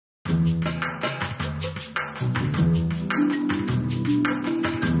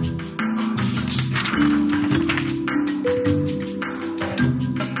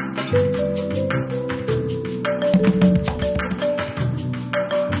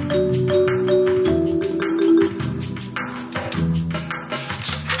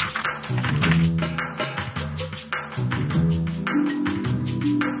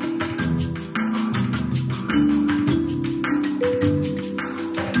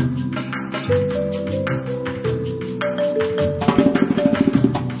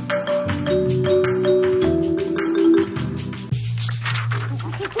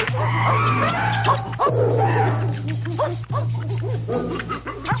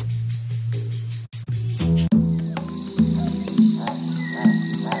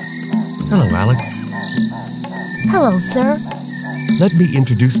Hello, Alex. Hello, sir. Let me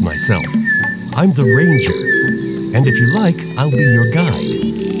introduce myself. I'm the ranger, and if you like, I'll be your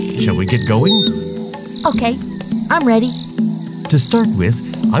guide. Shall we get going? Okay, I'm ready. To start with,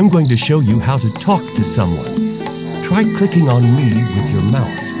 I'm going to show you how to talk to someone. Try clicking on me with your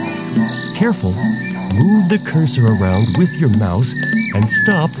mouse. Careful, move the cursor around with your mouse and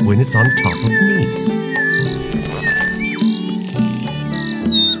stop when it's on top of me.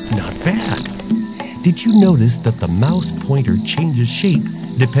 Not bad. Did you notice that the mouse pointer changes shape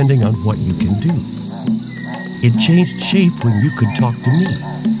depending on what you can do? It changed shape when you could talk to me,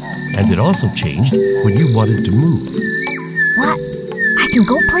 and it also changed when you wanted to move. What? I can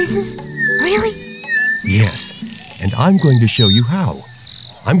go places? Really? Yes, and I'm going to show you how.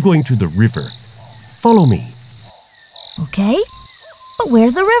 I'm going to the river. Follow me. Okay, but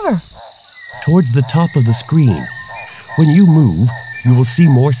where's the river? Towards the top of the screen. When you move, you will see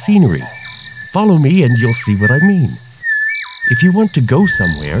more scenery. Follow me and you'll see what I mean. If you want to go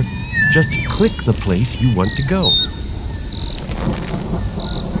somewhere, just click the place you want to go.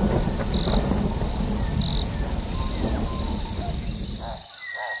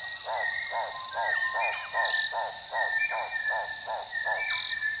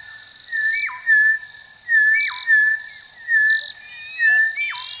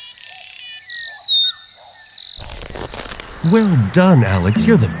 Well done, Alex.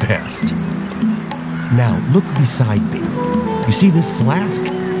 You're the best. Now, look beside me. You see this flask?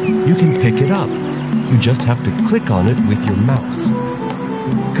 You can pick it up. You just have to click on it with your mouse.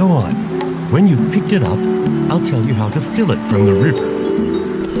 Go on. When you've picked it up, I'll tell you how to fill it from the river.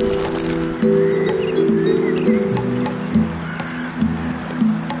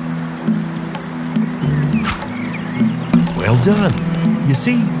 Well done. You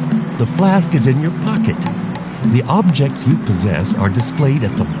see, the flask is in your pocket. The objects you possess are displayed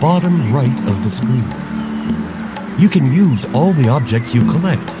at the bottom right of the screen. You can use all the objects you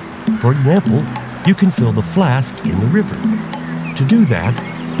collect. For example, you can fill the flask in the river. To do that,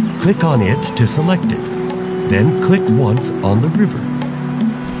 click on it to select it. Then click once on the river.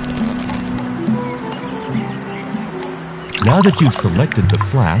 Now that you've selected the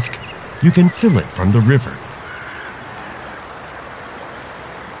flask, you can fill it from the river.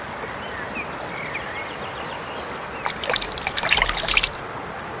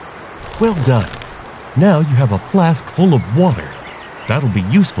 Well done. Now you have a flask full of water. That'll be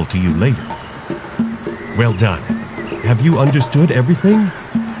useful to you later. Well done. Have you understood everything?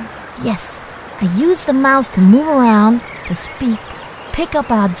 Yes, I use the mouse to move around, to speak, pick up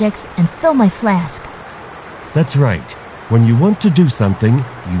objects, and fill my flask. That's right. When you want to do something,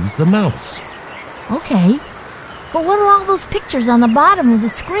 use the mouse. Okay, but what are all those pictures on the bottom of the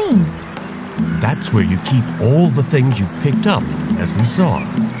screen? That's where you keep all the things you've picked up, as we saw.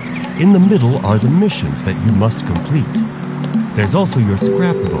 In the middle are the missions that you must complete. There's also your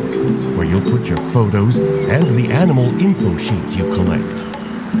scrapbook, where you'll put your photos and the animal info sheets you collect.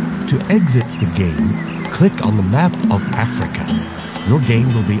 To exit the game, click on the map of Africa. Your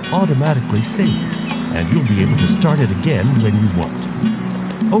game will be automatically saved, and you'll be able to start it again when you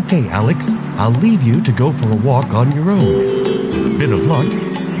want. Okay, Alex, I'll leave you to go for a walk on your own. With a bit of luck,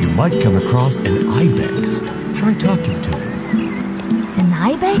 you might come across an ibex. Try talking to it. An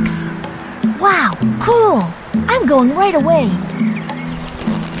ibex? Wow, cool! I'm going right away.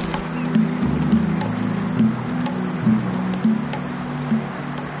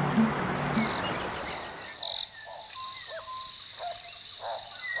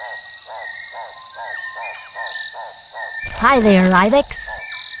 Hi there, ibex.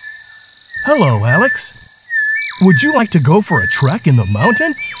 Hello, Alex. Would you like to go for a trek in the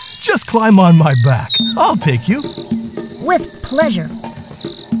mountain? Just climb on my back. I'll take you. With pleasure.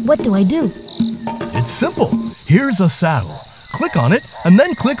 What do I do? It's simple. Here's a saddle. Click on it and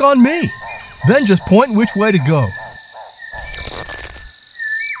then click on me. Then just point which way to go.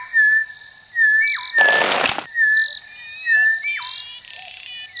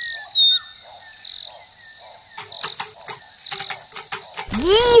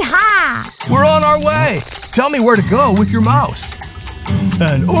 Yee-haw! We're on our way. Tell me where to go with your mouse.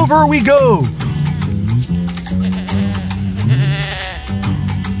 And over we go.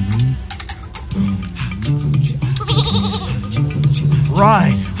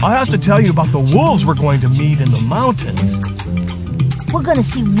 Right. I have to tell you about the wolves we're going to meet in the mountains. We're gonna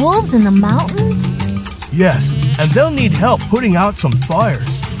see wolves in the mountains? Yes, and they'll need help putting out some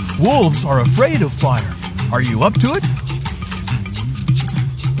fires. Wolves are afraid of fire. Are you up to it?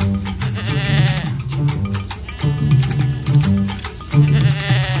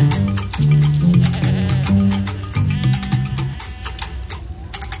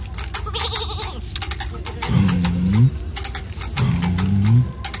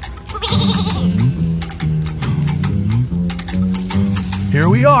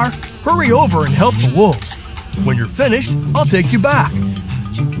 are, hurry over and help the wolves. When you're finished, I'll take you back.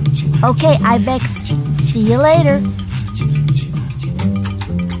 Okay, Ibex. See you later.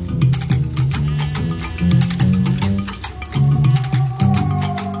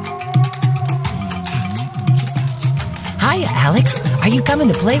 Hiya, Alex. Are you coming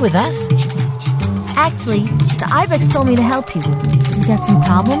to play with us? Actually, the Ibex told me to help you. You got some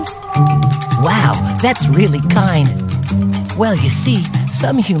problems? Wow, that's really kind. Well, you see,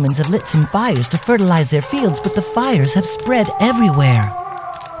 some humans have lit some fires to fertilize their fields, but the fires have spread everywhere.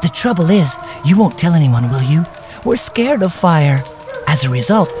 The trouble is, you won't tell anyone, will you? We're scared of fire. As a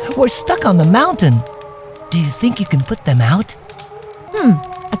result, we're stuck on the mountain. Do you think you can put them out?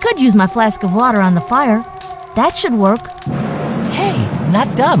 I could use my flask of water on the fire. That should work. Hey,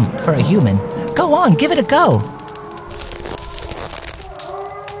 not dumb for a human. Go on, give it a go.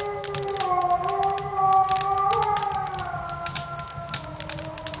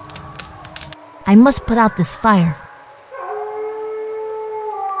 I must put out this fire.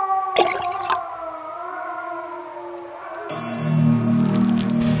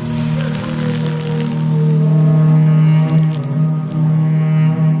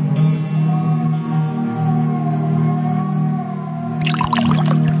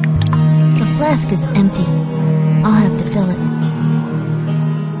 The flask is empty. I'll have to fill it.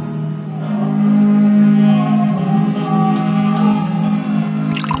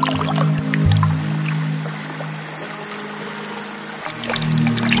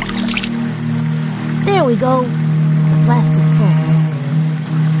 There we go. The flask is full.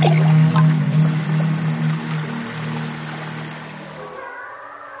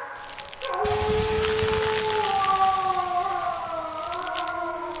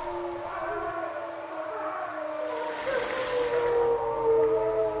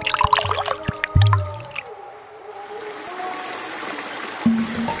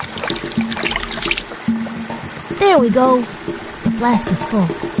 There we go. The flask is full.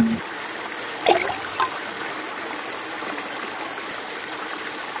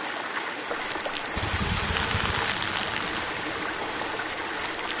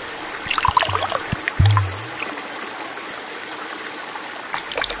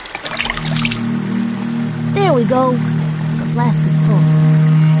 There we go. The flask is full.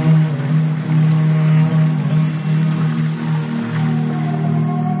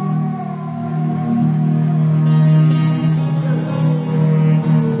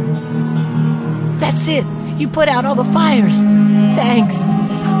 That's it. You put out all the fires. Thanks.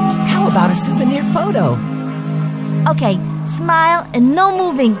 How about a souvenir photo? Okay, smile and no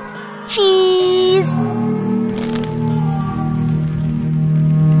moving. Cheese!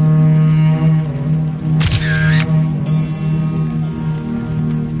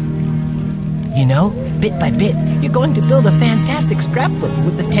 You know, bit by bit, you're going to build a fantastic scrapbook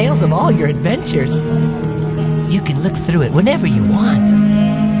with the tales of all your adventures. You can look through it whenever you want.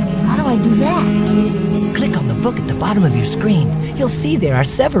 How do I do that? Click on the book at the bottom of your screen. You'll see there are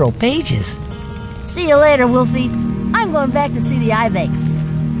several pages. See you later, Wolfie. I'm going back to see the Ibex.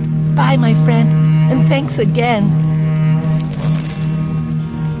 Bye, my friend, and thanks again.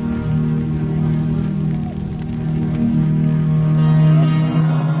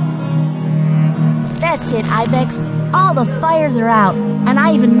 That's it, Ibex. All the fires are out, and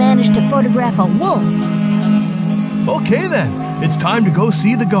I even managed to photograph a wolf. Okay then, it's time to go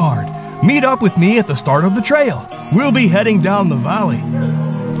see the guard. Meet up with me at the start of the trail. We'll be heading down the valley.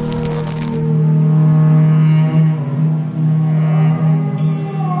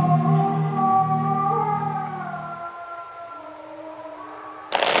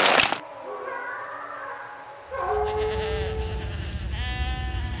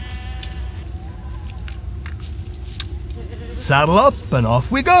 Saddle up and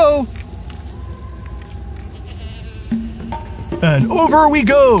off we go. And over we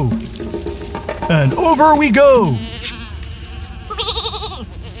go. And over we go.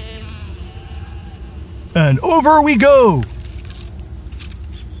 And over we go.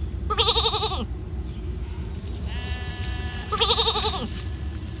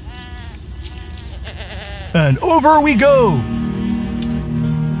 And over we go.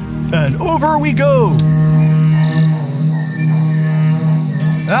 And over we go.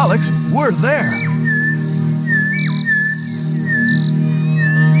 Alex, we're there.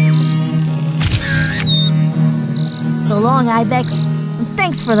 So long, Ibex. And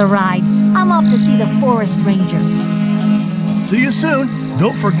thanks for the ride. I'm off to see the forest ranger. See you soon.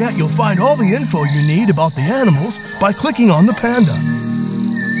 Don't forget you'll find all the info you need about the animals by clicking on the panda.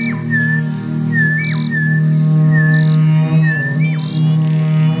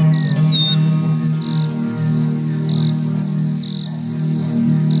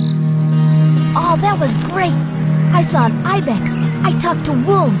 Oh, that was great! I saw an ibex. I talked to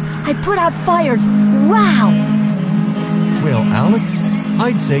wolves. I put out fires. Wow! Well, Alex,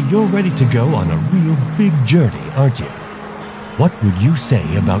 I'd say you're ready to go on a real big journey, aren't you? What would you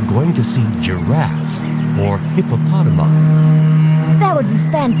say about going to see giraffes or hippopotami? That would be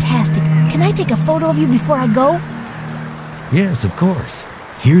fantastic. Can I take a photo of you before I go? Yes, of course.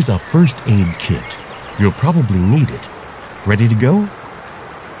 Here's a first aid kit. You'll probably need it. Ready to go?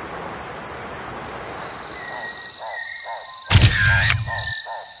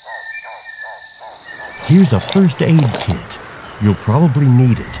 Here's a first aid kit. You'll probably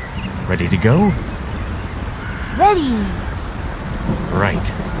need it. Ready to go? Ready!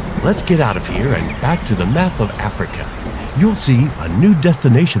 Right. Let's get out of here and back to the map of Africa. You'll see a new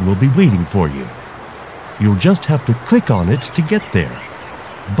destination will be waiting for you. You'll just have to click on it to get there.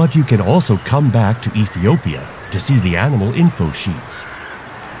 But you can also come back to Ethiopia to see the animal info sheets.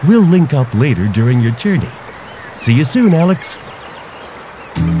 We'll link up later during your journey. See you soon, Alex.